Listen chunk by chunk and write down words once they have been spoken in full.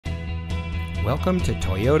Welcome to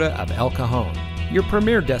Toyota of El Cajon, your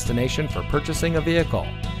premier destination for purchasing a vehicle.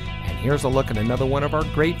 And here's a look at another one of our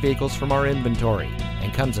great vehicles from our inventory,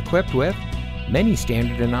 and comes equipped with many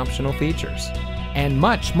standard and optional features, and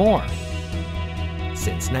much more.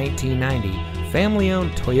 Since 1990,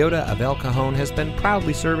 family-owned Toyota of El Cajon has been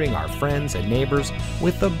proudly serving our friends and neighbors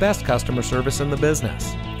with the best customer service in the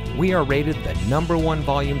business. We are rated the #1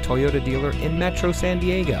 volume Toyota dealer in Metro San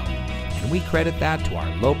Diego, and we credit that to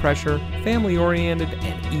our low-pressure, family-oriented,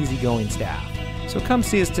 and easygoing staff. So come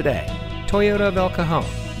see us today. Toyota of El Cajon,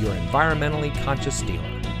 your environmentally conscious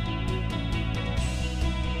dealer.